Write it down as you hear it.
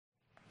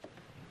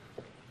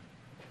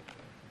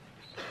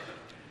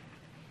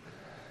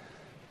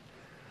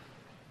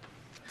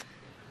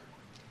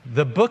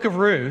The book of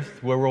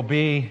Ruth, where we'll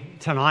be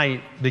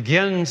tonight,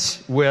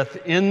 begins with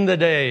 "in the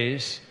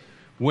days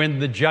when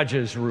the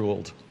judges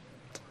ruled,"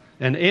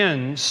 and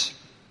ends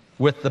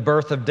with the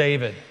birth of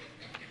David.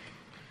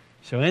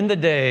 So in the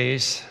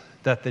days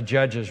that the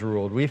judges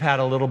ruled, we've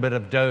had a little bit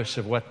of dose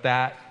of what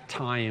that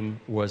time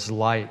was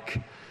like.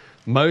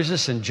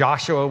 Moses and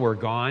Joshua were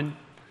gone,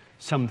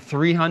 some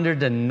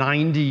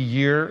 390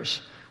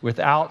 years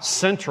without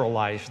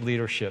centralized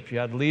leadership. You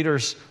had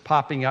leaders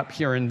popping up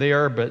here and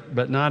there,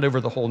 but not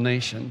over the whole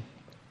nation.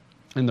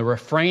 And the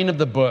refrain of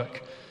the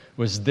book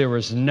was, there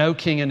was no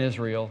king in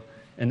Israel,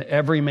 and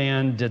every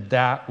man did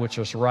that which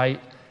was right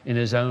in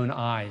his own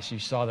eyes. You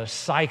saw the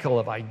cycle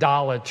of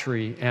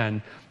idolatry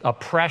and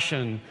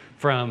oppression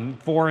from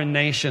foreign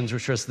nations,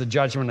 which was the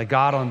judgment of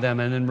God on them,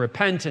 and then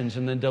repentance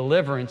and then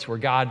deliverance where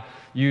God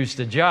used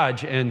to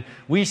judge. And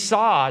we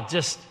saw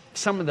just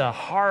some of the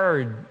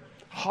hard,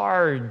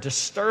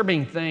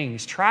 disturbing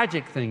things,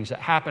 tragic things that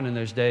happened in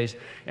those days,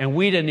 and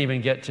we didn't even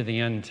get to the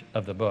end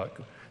of the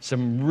book.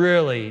 Some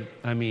really,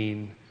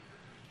 we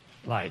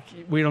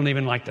don't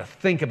even like to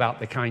think about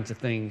the kinds of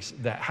things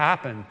that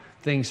happened.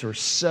 Things were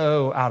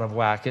so out of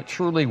whack. It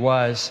truly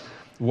was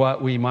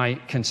what we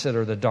might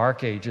consider the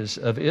dark ages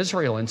of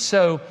Israel. And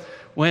so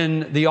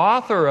when the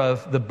author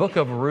of the book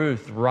of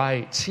Ruth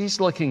writes,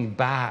 he's looking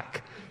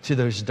back to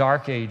those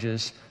dark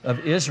ages of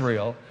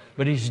Israel,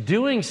 but he's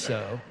doing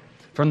so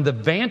from the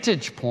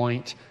vantage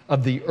point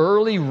of the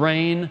early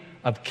reign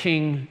of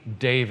King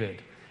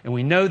David. And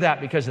we know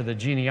that because of the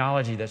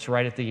genealogy that's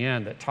right at the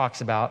end that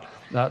talks about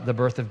the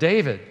birth of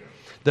David.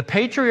 The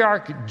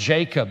patriarch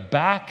Jacob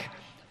back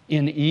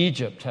in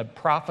Egypt had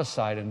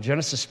prophesied in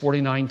Genesis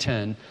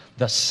 49:10,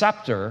 "The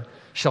scepter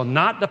shall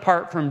not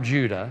depart from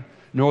Judah,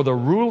 nor the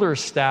ruler's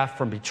staff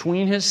from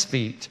between his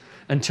feet,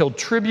 until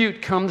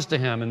tribute comes to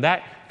him." And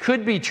that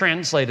could be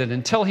translated,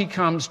 until he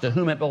comes to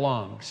whom it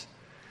belongs.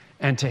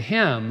 And to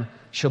him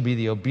shall be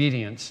the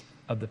obedience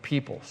of the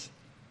peoples.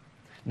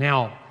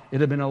 Now,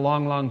 it had been a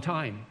long, long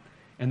time,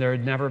 and there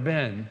had never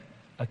been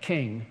a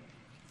king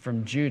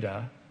from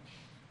Judah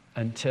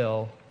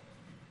until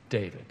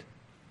David.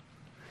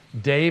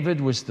 David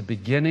was the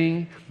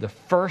beginning, the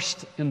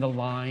first in the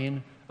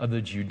line of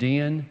the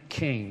Judean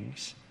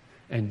kings,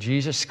 and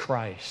Jesus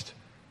Christ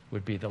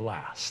would be the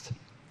last.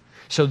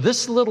 So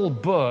this little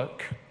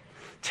book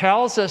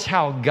tells us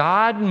how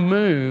God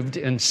moved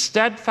in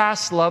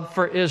steadfast love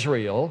for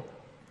Israel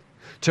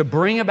to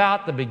bring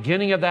about the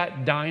beginning of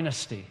that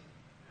dynasty,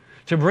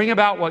 to bring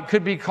about what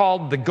could be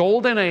called the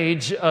golden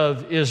age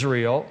of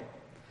Israel.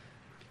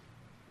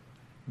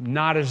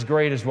 Not as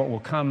great as what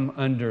will come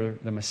under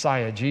the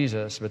Messiah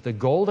Jesus, but the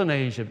golden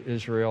age of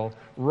Israel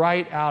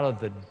right out of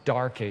the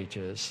dark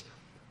ages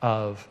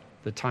of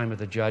the time of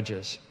the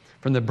judges.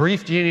 From the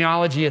brief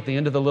genealogy at the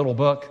end of the little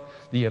book,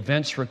 the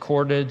events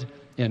recorded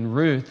in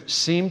Ruth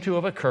seem to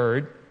have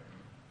occurred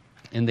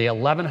in the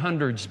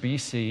 1100s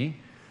BC,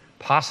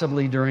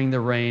 possibly during the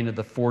reign of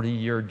the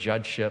 40-year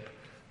judgeship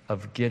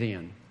of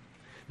Gideon.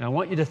 Now, I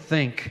want you to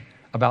think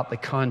about the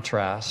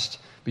contrast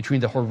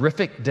between the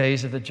horrific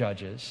days of the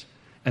judges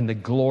and the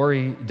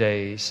glory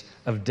days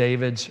of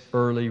David's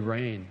early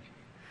reign,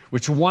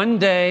 which one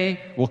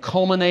day will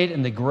culminate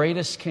in the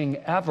greatest king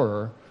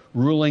ever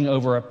ruling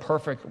over a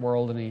perfect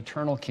world and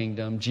eternal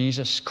kingdom,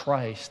 Jesus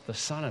Christ, the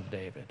Son of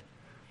David.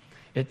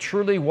 It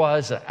truly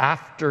was that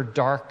after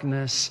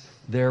darkness,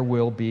 there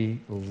will be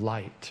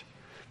light.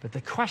 But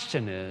the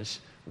question is,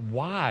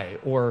 why?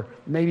 Or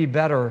maybe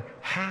better,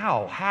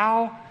 how?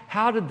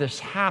 How did this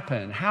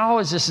happen? How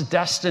is this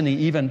destiny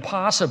even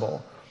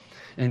possible?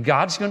 And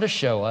God's going to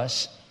show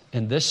us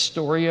in this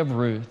story of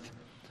Ruth,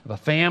 of a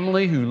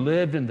family who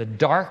lived in the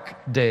dark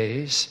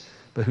days,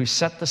 but who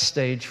set the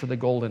stage for the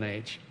golden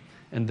age.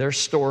 And their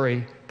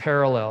story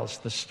parallels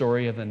the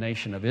story of the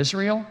nation of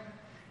Israel,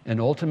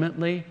 and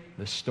ultimately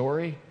the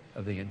story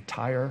of the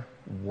entire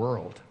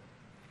world,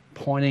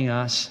 pointing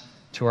us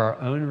to our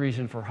own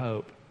reason for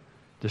hope,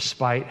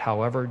 despite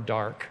however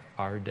dark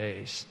our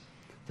days.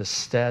 The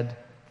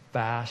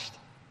steadfast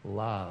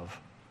love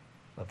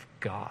of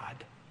God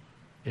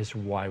is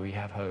why we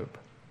have hope.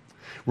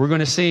 We're going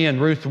to see in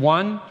Ruth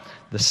 1,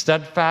 the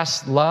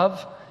steadfast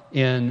love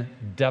in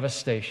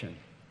devastation.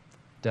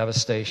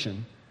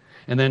 Devastation.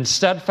 And then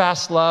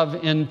steadfast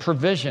love in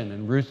provision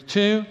in Ruth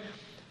 2,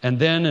 and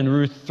then in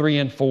Ruth 3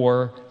 and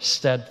 4,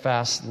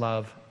 steadfast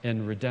love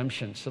in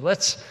redemption. So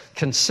let's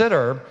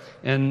consider,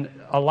 and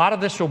a lot of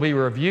this will be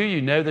review.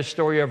 You know the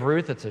story of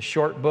Ruth. It's a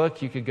short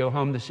book. You could go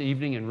home this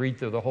evening and read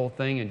through the whole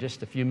thing in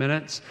just a few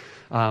minutes.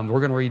 We're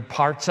going to read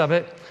parts of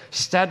it.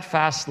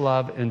 Steadfast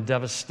love in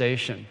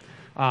devastation.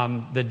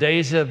 The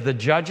days of the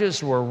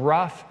judges were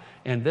rough,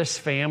 and this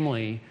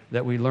family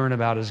that we learn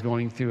about is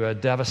going through a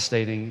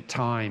devastating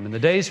time. In the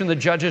days when the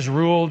judges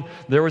ruled,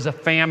 there was a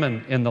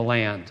famine in the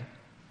land.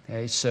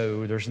 Okay,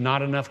 so there's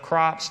not enough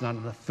crops, not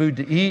enough food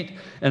to eat.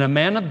 And a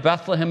man of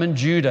Bethlehem in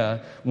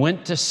Judah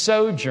went to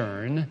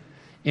sojourn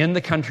in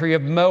the country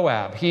of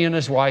Moab, he and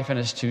his wife and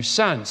his 2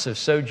 sons. So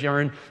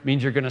sojourn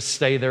means you're going to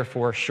stay there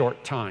for a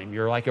short time.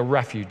 You're like a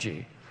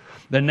refugee.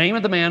 The name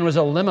of the man was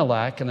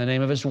Elimelech, and the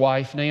name of his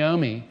wife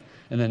Naomi,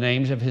 and the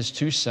names of his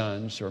two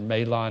sons were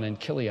Mahlon and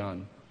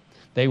Chilion.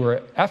 They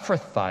were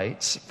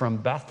Ephrathites from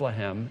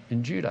Bethlehem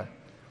in Judah.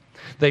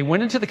 They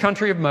went into the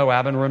country of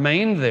Moab and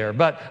remained there.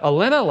 But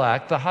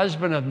Elimelech, the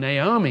husband of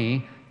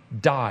Naomi,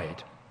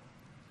 died,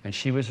 and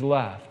she was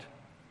left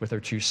with her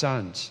two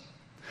sons.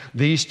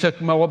 These took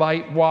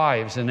Moabite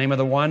wives. The name of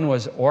the one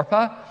was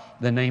Orpah,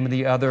 the name of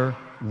the other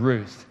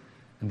Ruth.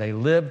 And they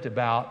lived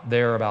about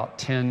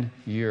 10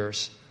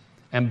 years.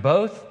 And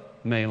both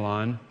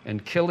Mahlon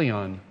and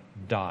Chilion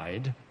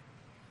died,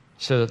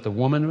 so that the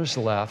woman was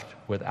left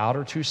without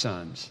her two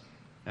sons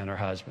and her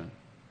husband.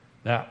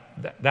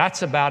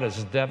 That's about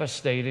as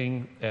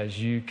devastating as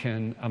you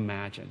can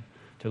imagine,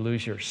 to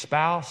lose your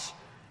spouse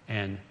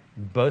and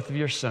both of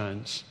your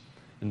sons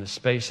in the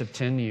space of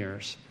 10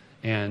 years,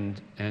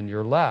 and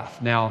you're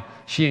left. Now,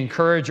 she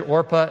encouraged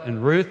Orpah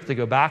and Ruth to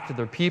go back to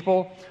their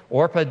people.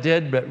 Orpah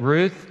did, but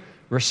Ruth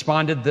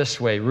responded this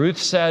way. Ruth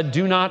said,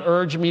 "Do not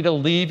urge me to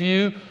leave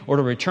you or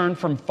to return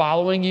from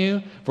following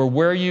you, for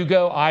where you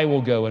go, I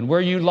will go, and where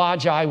you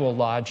lodge, I will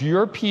lodge.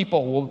 Your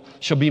people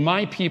shall be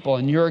my people,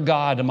 and your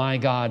God, my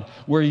God.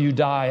 Where you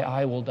die,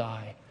 I will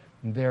die,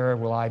 and there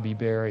will I be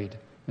buried.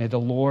 May the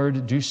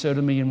Lord do so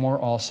to me and more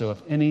also,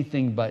 if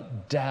anything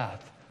but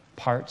death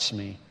parts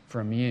me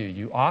from you."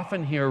 You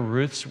often hear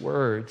Ruth's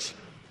words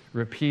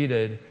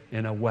repeated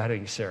in a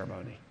wedding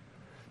ceremony,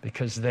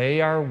 because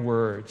they are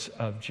words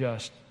of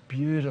just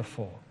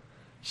beautiful,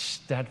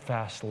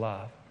 steadfast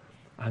love.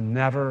 I'm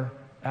never,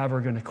 ever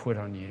going to quit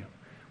on you.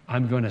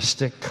 I'm going to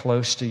stick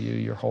close to you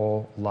your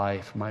whole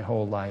life, my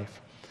whole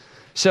life.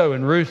 So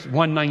in Ruth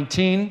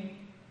 1:19,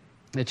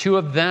 the two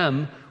of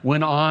them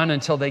went on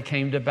until they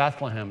came to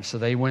Bethlehem. So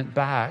they went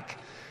back.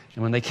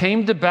 And when they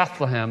came to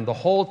Bethlehem, the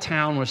whole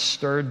town was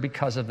stirred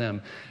because of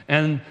them.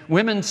 And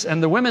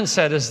the women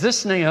said, "Is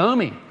this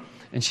Naomi?"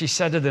 And she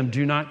said to them,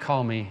 "Do not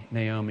call me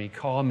Naomi.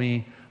 Call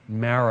me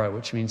Mara,"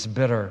 which means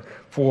bitter.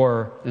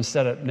 For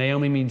instead of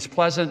Naomi means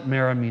pleasant,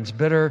 Mara means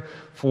bitter.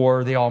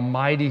 For the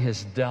Almighty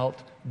has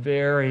dealt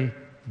very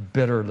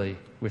bitterly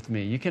with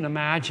me. You can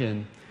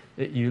imagine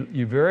that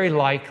you very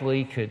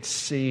likely could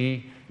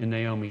see in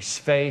Naomi's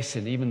face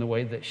and even the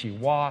way that she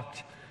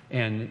walked,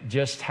 and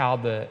just how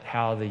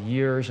the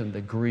years and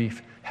the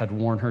grief had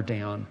worn her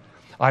down.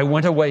 "I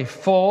went away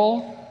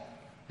full,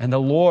 and the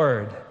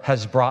Lord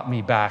has brought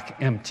me back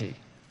empty.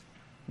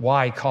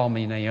 Why call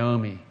me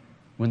Naomi,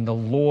 when the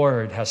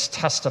Lord has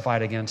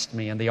testified against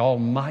me and the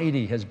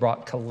Almighty has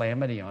brought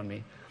calamity on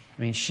me?"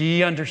 I mean,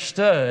 she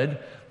understood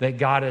that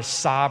God is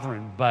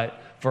sovereign,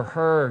 but for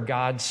her,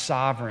 God's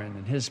sovereign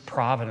and His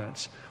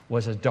providence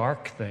was a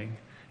dark thing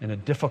and a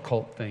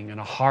difficult thing and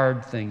a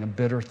hard thing, a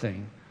bitter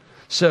thing.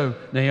 So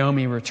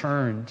Naomi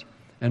returned,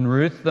 and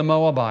Ruth the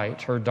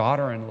Moabite, her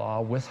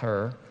daughter-in-law, with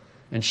her,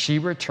 and she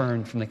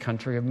returned from the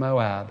country of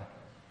Moab,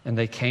 and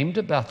they came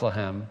to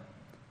Bethlehem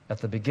at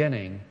the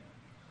beginning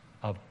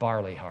of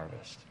barley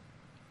harvest.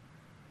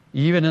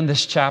 Even in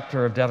this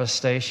chapter of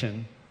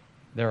devastation,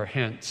 there are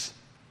hints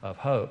of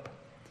hope.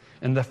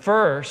 And the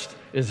first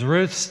is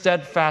Ruth's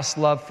steadfast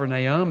love for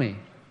Naomi.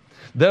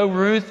 Though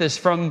Ruth is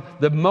from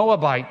the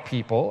Moabite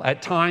people,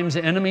 at times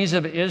enemies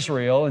of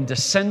Israel, and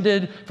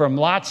descended from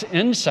Lot's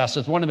incest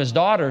with one of his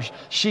daughters,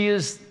 she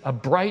is a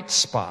bright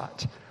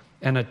spot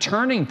and a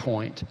turning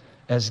point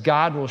as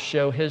God will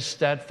show His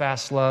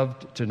steadfast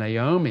love to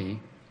Naomi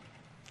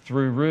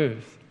through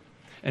Ruth.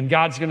 And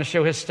God's going to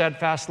show His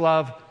steadfast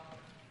love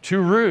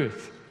to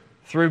Ruth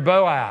through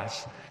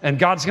Boaz. And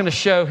God's going to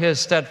show His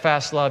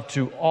steadfast love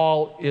to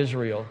all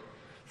Israel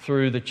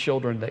through the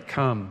children that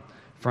come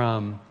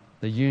from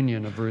the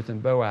union of Ruth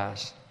and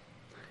Boaz.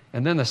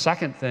 And then the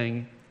second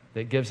thing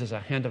that gives us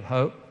a hint of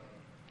hope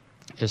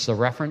is the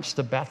reference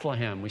to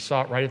Bethlehem. We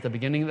saw it right at the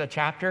beginning of the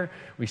chapter.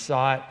 We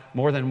saw it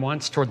more than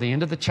once toward the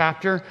end of the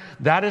chapter.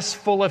 That is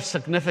full of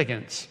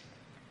significance.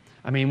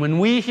 I mean, when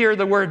we hear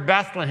the word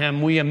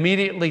Bethlehem, we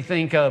immediately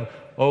think of,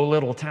 oh,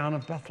 little town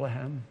of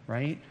Bethlehem,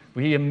 right?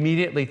 We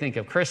immediately think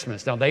of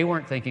Christmas. Now, they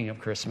weren't thinking of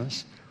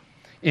Christmas.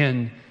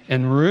 In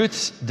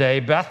Ruth's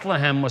day,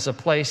 Bethlehem was a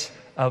place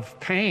of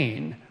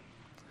pain,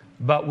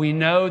 but we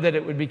know that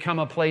it would become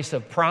a place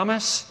of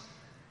promise,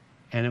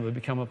 and it would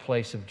become a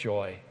place of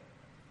joy,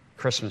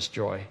 Christmas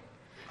joy.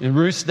 In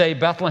Ruth's day,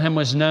 Bethlehem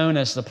was known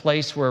as the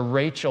place where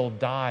Rachel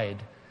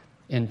died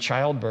in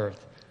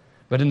childbirth.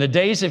 But in the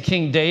days of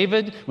King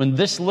David, when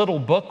this little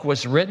book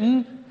was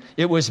written,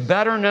 it was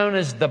better known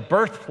as the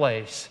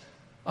birthplace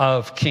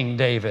of King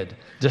David,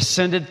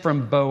 descended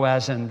from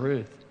Boaz and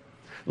Ruth.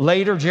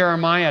 Later,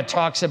 Jeremiah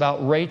talks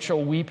about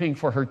Rachel weeping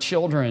for her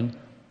children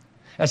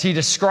as he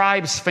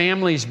describes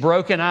families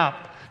broken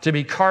up to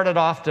be carted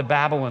off to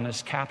Babylon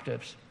as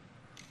captives.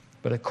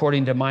 But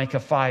according to Micah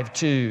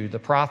 5:2, the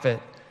prophet,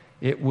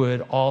 it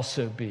would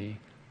also be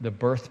the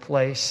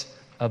birthplace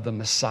of the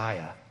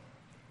Messiah.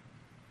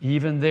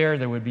 Even there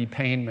would be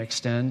pain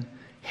mixed in.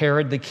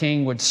 Herod the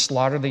king would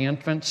slaughter the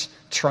infants,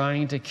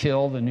 trying to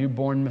kill the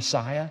newborn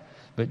Messiah.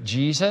 But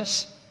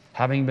Jesus,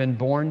 having been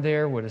born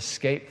there, would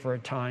escape for a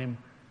time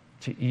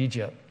to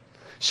Egypt.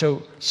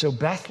 So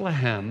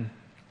Bethlehem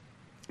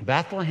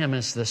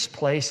is this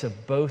place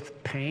of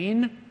both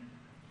pain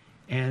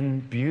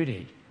and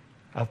beauty,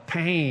 of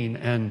pain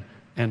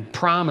and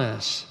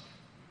promise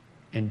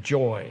and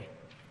joy,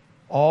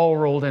 all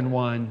rolled in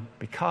one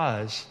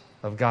because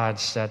of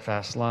God's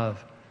steadfast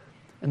love.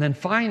 And then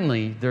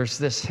finally, there's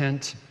this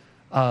hint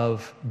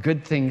of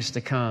good things to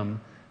come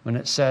when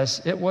it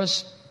says it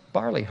was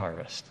barley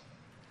harvest.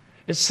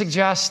 It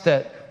suggests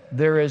that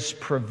there is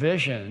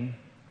provision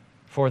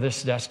for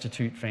this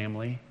destitute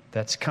family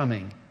that's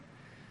coming.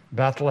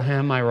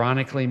 Bethlehem,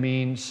 ironically,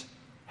 means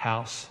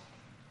house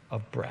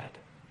of bread.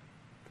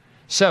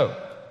 So,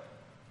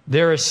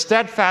 there is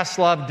steadfast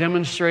love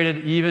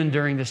demonstrated even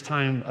during this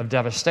time of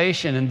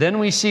devastation. And then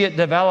we see it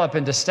develop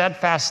into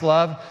steadfast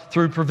love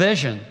through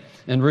provision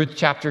in Ruth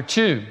chapter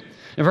 2.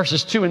 In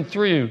verses 2 and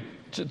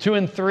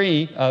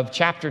 3 of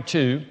chapter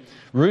 2,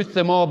 Ruth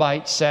the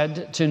Moabite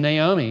said to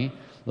Naomi,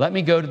 "Let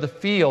me go to the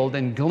field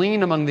and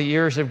glean among the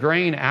ears of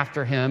grain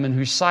after him, in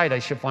whose sight I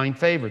shall find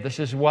favor." This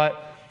is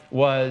what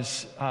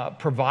was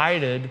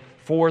provided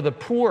for the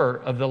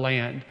poor of the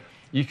land.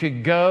 You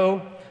could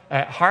go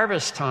at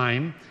harvest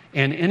time,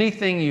 and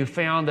anything you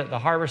found that the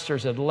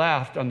harvesters had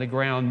left on the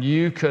ground,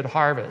 you could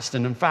harvest.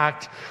 And in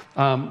fact,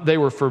 they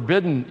were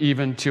forbidden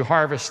even to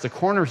harvest the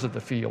corners of the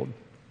field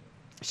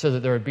so that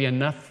there would be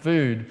enough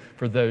food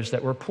for those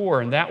that were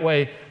poor. And that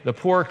way, the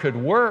poor could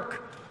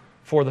work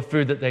for the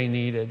food that they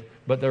needed,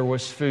 but there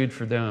was food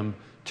for them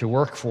to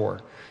work for.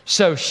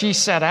 So she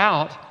set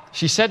out.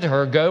 She said to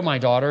her, "Go, my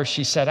daughter."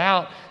 She set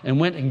out and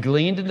went and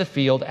gleaned in the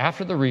field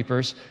after the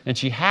reapers, and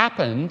she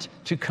happened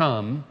to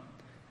come,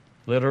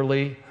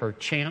 literally, her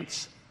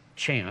chance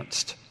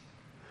chanced,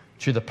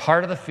 to the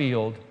part of the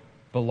field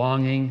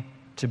belonging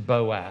to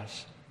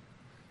Boaz,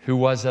 who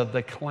was of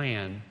the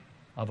clan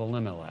of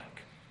Elimelech.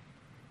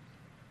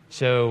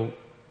 So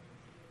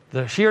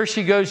here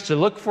she goes to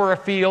look for a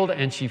field,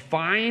 and she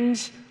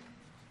finds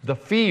the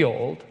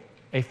field,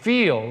 a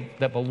field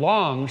that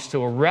belongs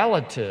to a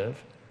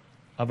relative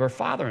of her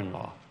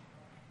father-in-law.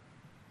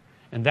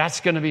 And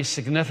that's going to be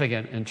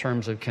significant in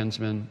terms of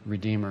kinsman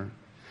redeemer.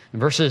 In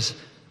verses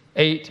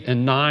 8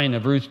 and 9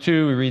 of Ruth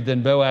 2, we read,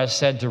 "Then Boaz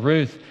said to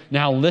Ruth,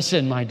 'Now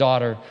listen, my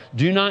daughter,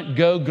 do not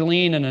go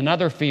glean in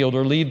another field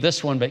or leave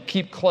this one, but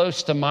keep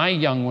close to my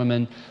young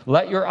women.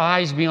 Let your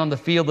eyes be on the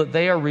field that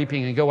they are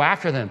reaping and go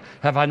after them.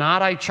 Have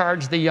I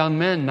charged the young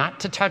men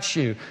not to touch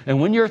you? And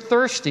when you're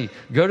thirsty,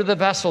 go to the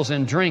vessels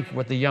and drink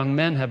what the young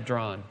men have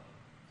drawn.'"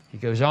 He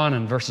goes on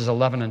in verses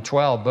 11 and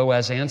 12.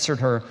 Boaz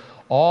answered her,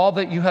 "All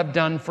that you have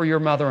done for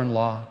your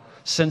mother-in-law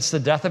since the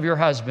death of your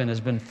husband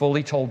has been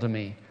fully told to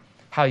me.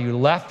 How you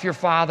left your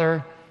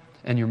father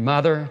and your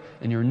mother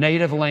and your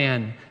native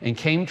land and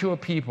came to a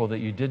people that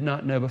you did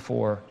not know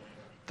before.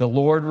 The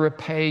Lord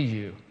repay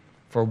you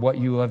for what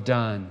you have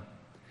done,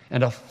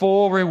 and a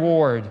full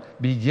reward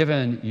be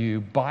given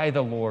you by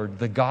the Lord,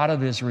 the God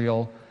of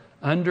Israel,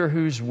 under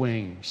whose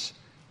wings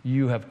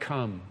you have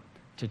come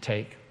to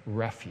take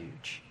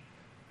refuge."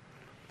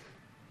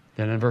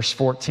 Then in verse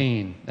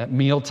 14, at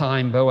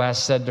mealtime, Boaz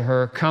said to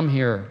her, "Come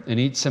here and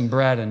eat some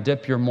bread and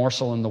dip your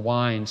morsel in the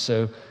wine."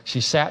 So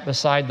she sat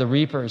beside the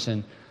reapers,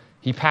 and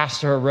he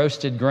passed her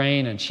roasted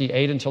grain, and she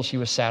ate until she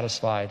was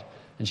satisfied,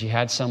 and she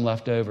had some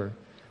left over.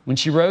 When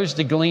she rose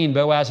to glean,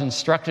 Boaz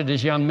instructed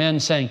his young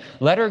men, saying,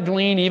 "Let her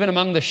glean even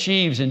among the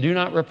sheaves, and do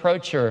not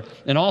reproach her.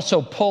 And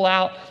also pull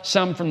out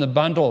some from the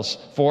bundles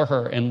for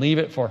her, and leave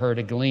it for her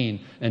to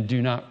glean, and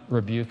do not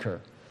rebuke her."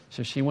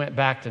 So she went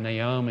back to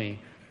Naomi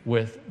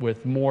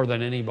with more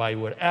than anybody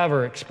would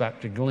ever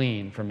expect to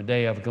glean from a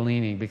day of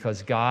gleaning,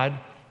 because God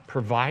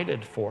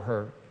provided for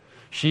her.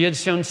 She had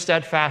shown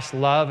steadfast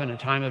love in a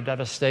time of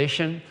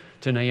devastation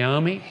to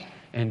Naomi,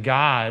 and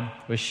God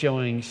was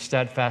showing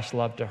steadfast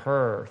love to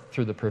her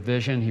through the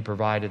provision he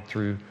provided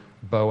through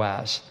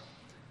Boaz.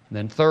 And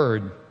then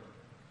third,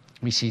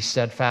 we see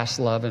steadfast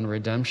love and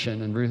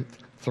redemption in Ruth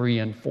 3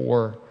 and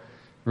 4.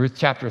 Ruth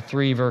chapter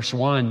 3, verse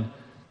 1,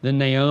 "Then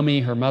Naomi,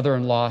 her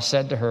mother-in-law,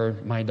 said to her,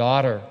 'My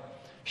daughter,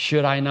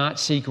 should I not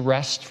seek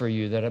rest for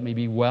you, that it may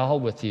be well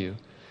with you?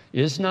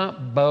 Is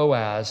not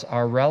Boaz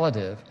our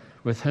relative,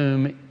 with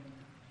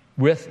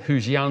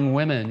whose young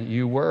women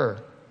you were?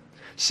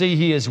 See,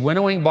 he is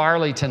winnowing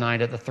barley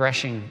tonight at the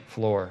threshing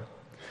floor.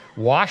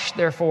 Wash,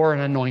 therefore,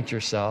 and anoint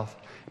yourself.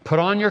 Put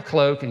on your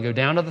cloak and go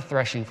down to the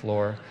threshing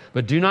floor,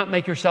 but do not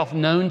make yourself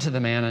known to the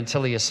man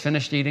until he has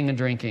finished eating and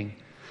drinking.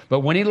 But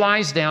when he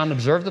lies down,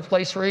 observe the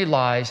place where he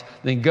lies,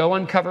 then go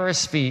uncover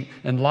his feet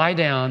and lie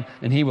down,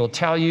 and he will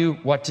tell you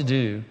what to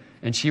do.'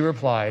 And she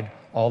replied,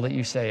 'All that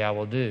you say I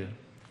will do.'"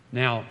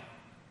 Now,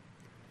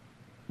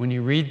 when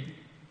you read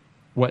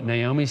what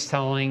Naomi's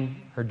telling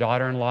her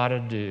daughter-in-law to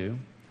do,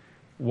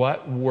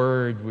 what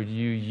word would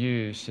you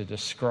use to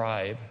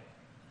describe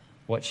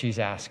what she's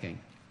asking?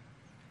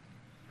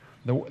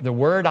 The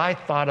word I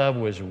thought of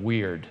was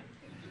weird.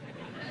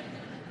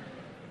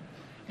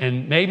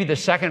 And maybe the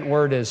second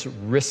word is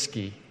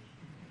risky.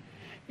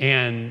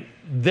 And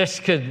this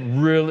could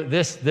really,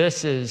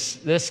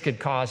 this could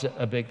cause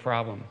a big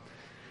problem.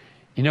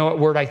 You know what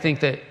word I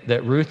think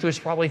that Ruth was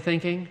probably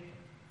thinking?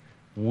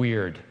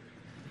 Weird.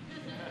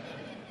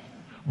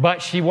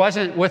 But she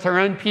wasn't with her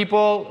own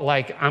people,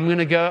 like, I'm going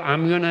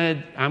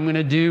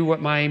to do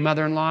what my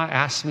mother-in-law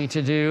asked me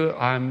to do.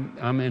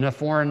 I'm in a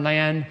foreign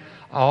land.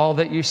 All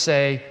that you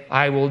say,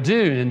 I will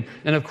do.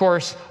 And of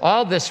course,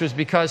 all this was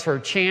because her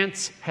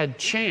chance had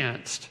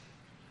chanced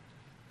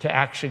to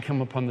actually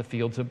come upon the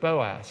fields of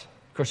Boaz.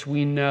 Of course,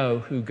 we know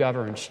who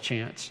governs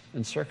chance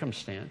and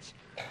circumstance.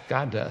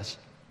 God does.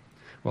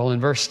 Well, in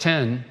verse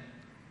 10,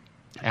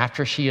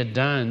 after she had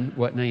done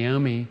what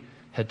Naomi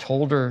had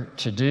told her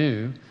to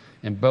do,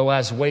 and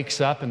Boaz wakes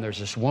up, and there's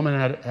this woman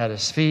at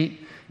his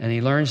feet, and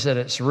he learns that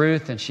it's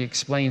Ruth, and she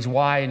explains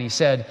why. And he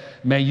said,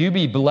 "May you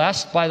be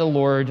blessed by the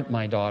Lord,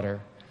 my daughter.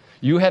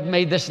 You have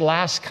made this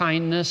last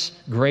kindness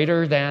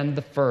greater than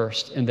the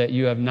first, in that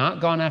you have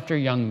not gone after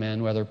young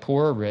men, whether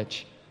poor or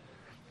rich.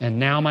 And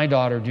now, my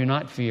daughter, do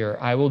not fear.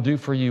 I will do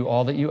for you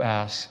all that you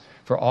ask,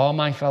 for all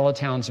my fellow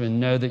townsmen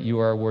know that you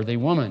are a worthy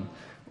woman."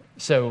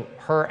 So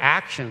her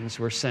actions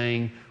were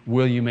saying,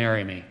 will you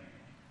marry me?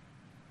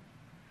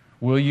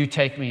 Will you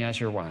take me as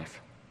your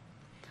wife?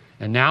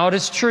 And now it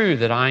is true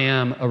that I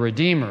am a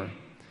redeemer.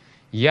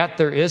 Yet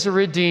there is a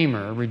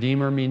redeemer.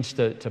 Redeemer means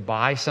to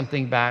buy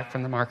something back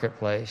from the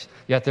marketplace.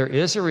 Yet there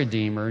is a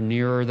redeemer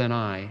nearer than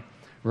I.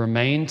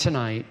 Remain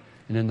tonight,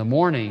 and in the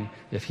morning,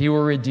 if he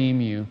will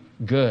redeem you,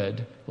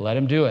 good, let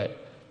him do it.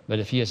 But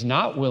if he is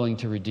not willing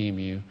to redeem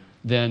you,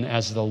 then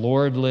as the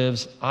Lord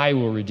lives, I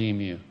will redeem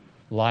you.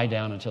 Lie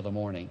down until the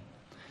morning.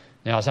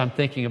 Now, as I'm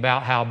thinking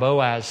about how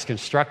Boaz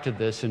constructed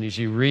this, and as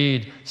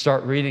you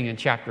start reading in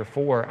chapter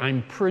 4,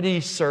 I'm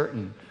pretty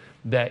certain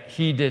that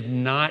he did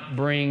not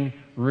bring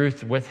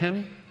Ruth with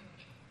him.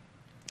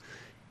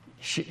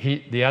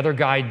 The other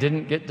guy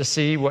didn't get to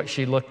see what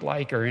she looked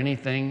like or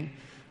anything.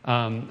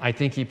 I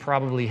think he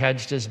probably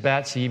hedged his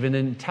bets. He even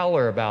didn't tell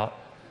him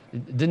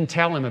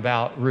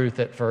about Ruth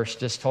at first,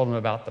 just told him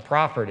about the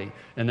property,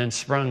 and then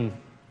sprung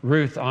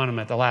Ruth on him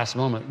at the last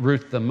moment,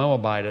 Ruth the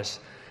Moabitess,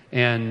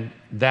 and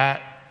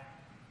that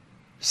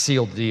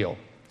sealed deal.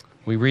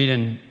 We read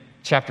in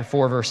chapter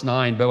 4, verse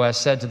 9, Boaz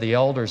said to the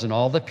elders and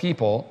all the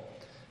people,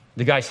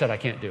 the guy said, I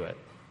can't do it.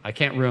 I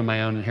can't ruin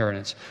my own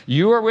inheritance.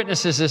 You are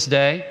witnesses this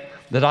day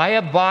that I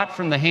have bought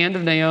from the hand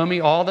of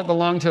Naomi all that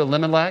belonged to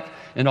Elimelech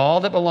and all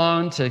that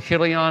belonged to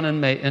Chilion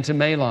and to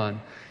Mahlon,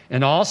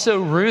 and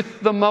also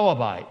Ruth the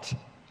Moabite,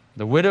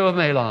 the widow of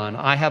Mahlon,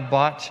 I have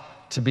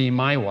bought to be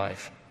my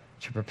wife,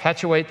 to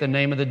perpetuate the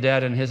name of the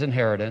dead in his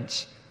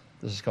inheritance.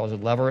 This is called a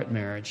levirate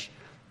marriage,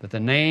 that the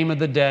name of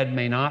the dead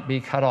may not be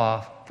cut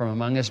off from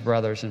among his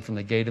brothers and from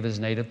the gate of his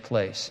native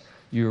place.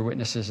 You are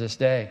witnesses this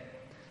day.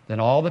 Then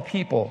all the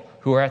people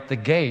who are at the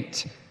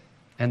gate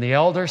and the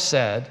elders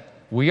said,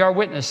 we are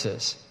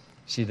witnesses.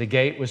 See, the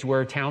gate was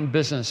where town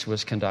business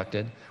was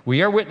conducted.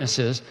 We are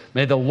witnesses.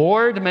 May the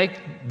Lord make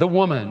the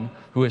woman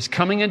who is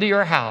coming into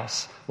your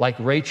house like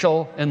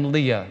Rachel and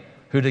Leah,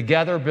 who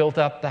together built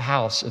up the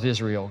house of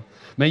Israel.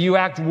 May you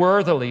act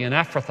worthily in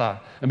Ephrathah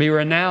and be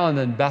renowned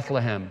in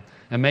Bethlehem.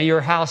 And may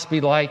your house be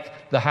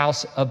like the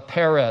house of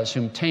Perez,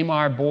 whom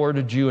Tamar bore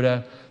to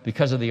Judah,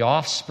 because of the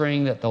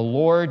offspring that the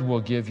Lord will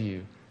give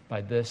you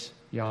by this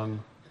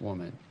young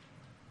woman.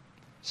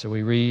 So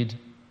we read,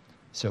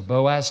 so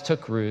Boaz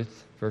took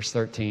Ruth, verse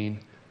 13,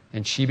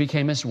 and she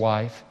became his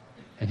wife,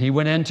 and he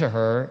went into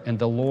her, and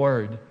the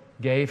Lord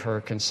gave her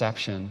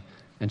conception,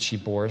 and she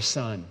bore a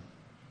son.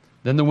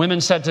 Then the women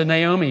said to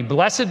Naomi,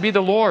 blessed be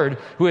the Lord,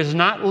 who has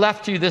not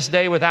left you this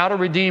day without a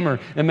redeemer,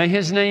 and may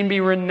his name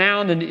be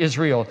renowned in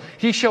Israel.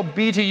 He shall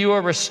be to you a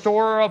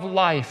restorer of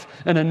life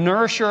and a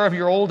nourisher of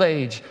your old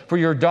age. For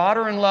your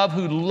daughter-in-law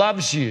who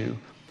loves you,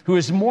 who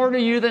is more to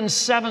you than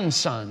 7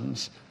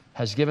 sons,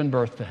 has given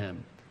birth to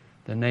him.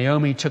 Then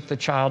Naomi took the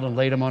child and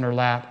laid him on her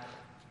lap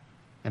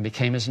and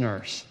became his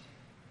nurse.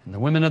 And the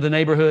women of the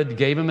neighborhood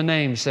gave him a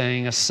name,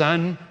 saying, a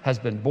son has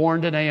been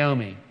born to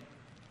Naomi.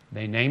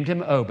 They named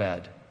him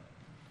Obed.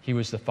 He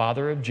was the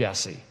father of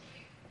Jesse,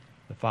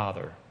 the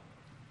father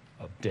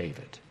of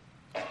David.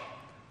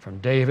 From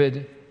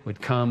David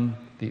would come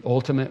the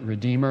ultimate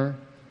Redeemer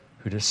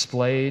who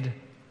displayed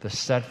the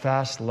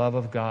steadfast love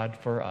of God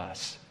for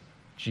us,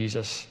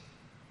 Jesus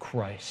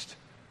Christ.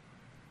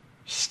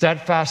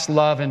 Steadfast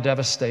love in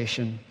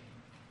devastation,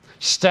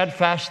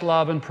 steadfast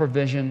love in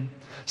provision,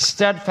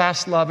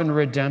 steadfast love in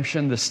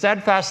redemption. The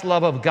steadfast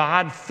love of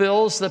God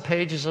fills the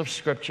pages of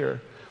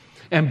Scripture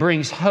and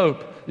brings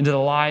hope into the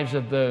lives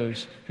of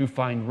those who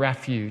find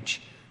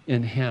refuge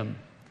in him.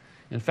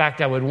 In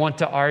fact, I would want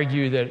to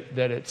argue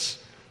that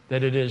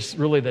it is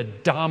really the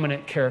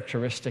dominant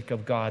characteristic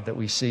of God that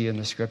we see in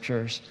the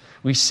Scriptures.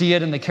 We see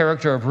it in the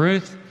character of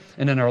Ruth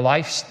and in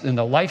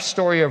the life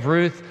story of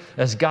Ruth,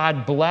 as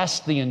God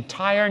blessed the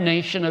entire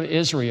nation of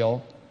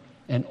Israel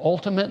and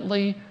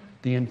ultimately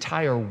the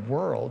entire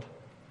world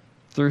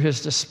through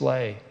his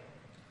display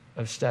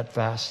of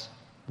steadfast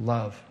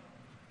love.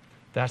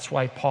 That's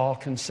why Paul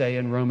can say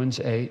in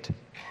Romans 8,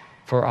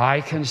 for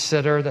I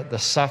consider that the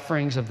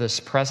sufferings of this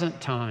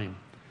present time,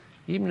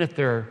 even if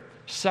they're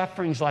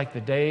sufferings like the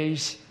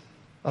days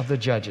of the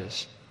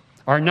judges,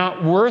 are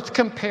not worth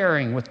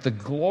comparing with the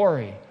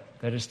glory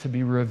that is to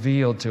be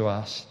revealed to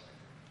us.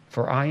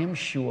 For I am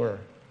sure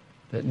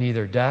that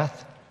neither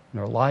death,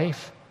 nor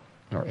life,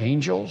 nor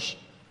angels,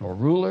 nor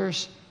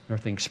rulers, nor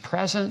things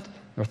present,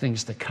 nor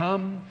things to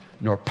come,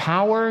 nor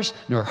powers,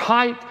 nor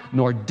height,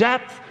 nor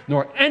depth,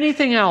 nor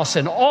anything else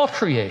in all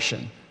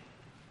creation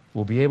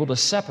will be able to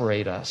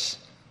separate us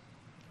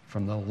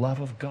from the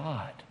love of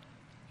God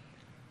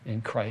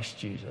in Christ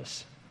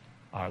Jesus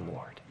our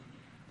Lord.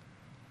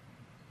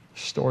 The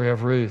story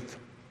of Ruth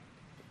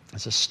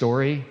is a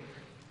story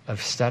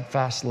of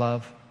steadfast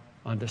love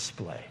on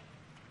display.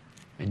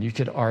 And you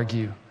could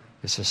argue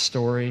it's a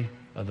story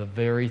of the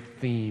very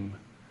theme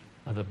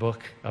of the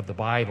book of the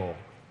Bible,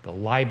 the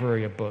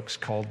library of books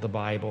called the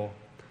Bible,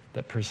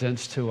 that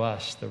presents to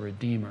us the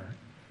Redeemer,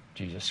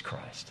 Jesus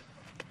Christ.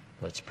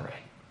 Let's pray.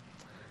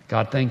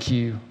 God, thank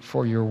you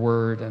for your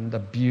word and the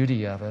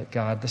beauty of it.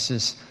 God, this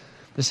is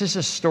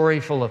a story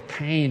full of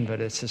pain,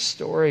 but it's a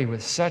story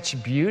with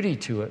such beauty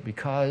to it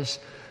because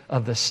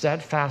of the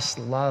steadfast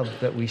love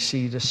that we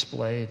see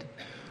displayed.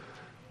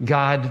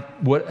 God,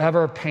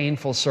 whatever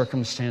painful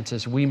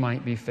circumstances we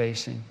might be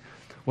facing,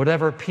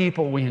 whatever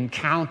people we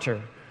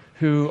encounter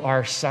who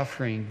are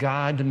suffering,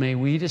 God, may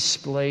we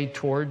display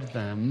toward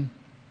them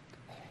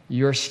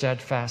your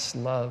steadfast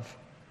love,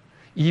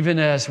 even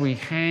as we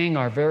hang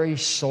our very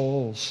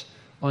souls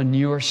on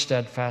your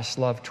steadfast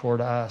love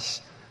toward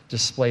us,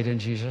 displayed in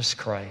Jesus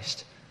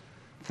Christ.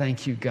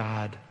 Thank you,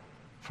 God,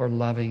 for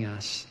loving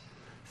us.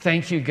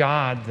 Thank you,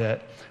 God,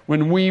 that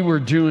when we were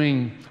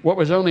doing what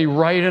was only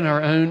right in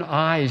our own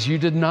eyes, you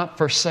did not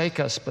forsake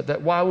us, but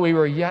that while we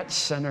were yet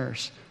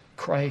sinners,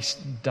 Christ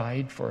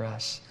died for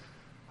us.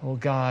 Oh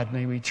God,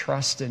 may we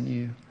trust in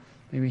you.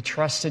 May we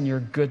trust in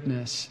your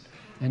goodness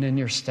and in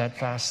your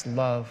steadfast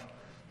love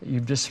that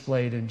you've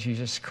displayed in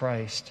Jesus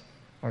Christ,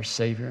 our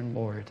Savior and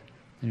Lord,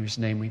 in whose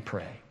name we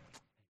pray.